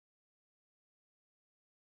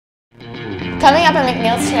Coming up at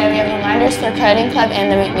McNiel Today, we have reminders for Coding Club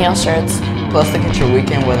and the McNiel shirts. Plus, look at your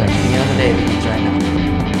weekend weather. McNiel Today begins right now.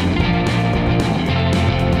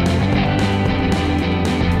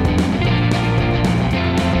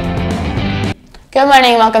 Good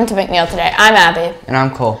morning and welcome to McNiel Today. I'm Abby. And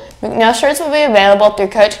I'm Cole. McNiel shirts will be available through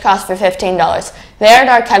Coach Cost for $15. They are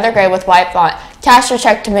dark heather gray with white font. Cash or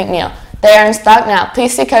check to McNiel. They are in stock now.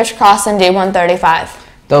 Please see Coach Cross in D135.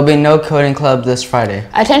 There will be no coding club this Friday.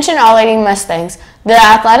 Attention all Lady Mustangs. The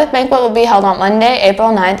athletic banquet will be held on Monday, April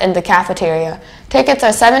 9th in the cafeteria. Tickets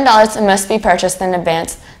are $7 and must be purchased in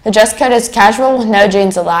advance. The dress code is casual with no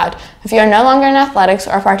jeans allowed. If you are no longer in athletics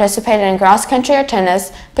or participating in cross country or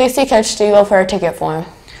tennis, please see Coach Stiegel for a ticket form.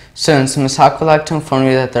 Students, Ms. Hawk would like to inform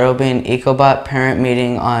you that there will be an EcoBot parent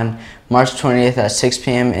meeting on March 20th at 6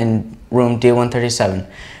 p.m. in room D137.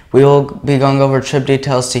 We will be going over trip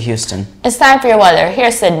details to Houston. It's time for your weather.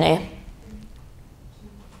 Here's Sydney.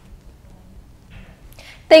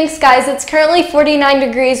 Thanks guys, it's currently 49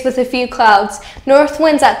 degrees with a few clouds. North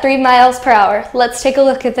winds at 3 miles per hour. Let's take a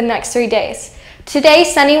look at the next 3 days. Today,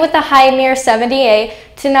 sunny with a high near 78.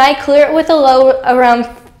 Tonight, clear with a low around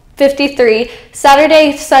 53.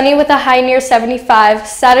 Saturday, sunny with a high near 75.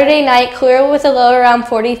 Saturday night, clear with a low around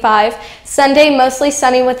 45. Sunday, mostly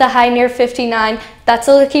sunny with a high near 59. That's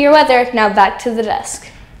a look at your weather. Now back to the desk.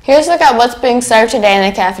 Here's a look at what's being served today in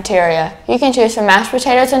the cafeteria. You can choose from mashed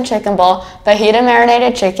potatoes and chicken bowl, fajita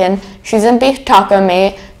marinated chicken, seasoned beef taco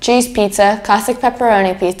meat, cheese pizza, classic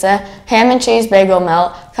pepperoni pizza, ham and cheese bagel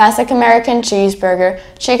melt, classic American cheeseburger,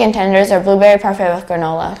 chicken tenders, or blueberry parfait with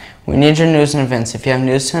granola. We need your news and events. If you have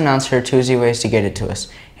news to announce, here are 2 easy ways to get it to us.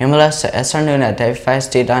 Email us at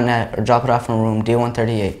srnoon@wfisd.net or drop it off in room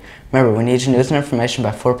D138. Remember, we need your news and information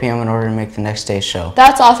by 4 p.m. in order to make the next day's show.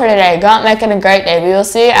 That's all for today. Go out and make it a great day. We will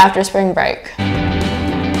see you after spring break.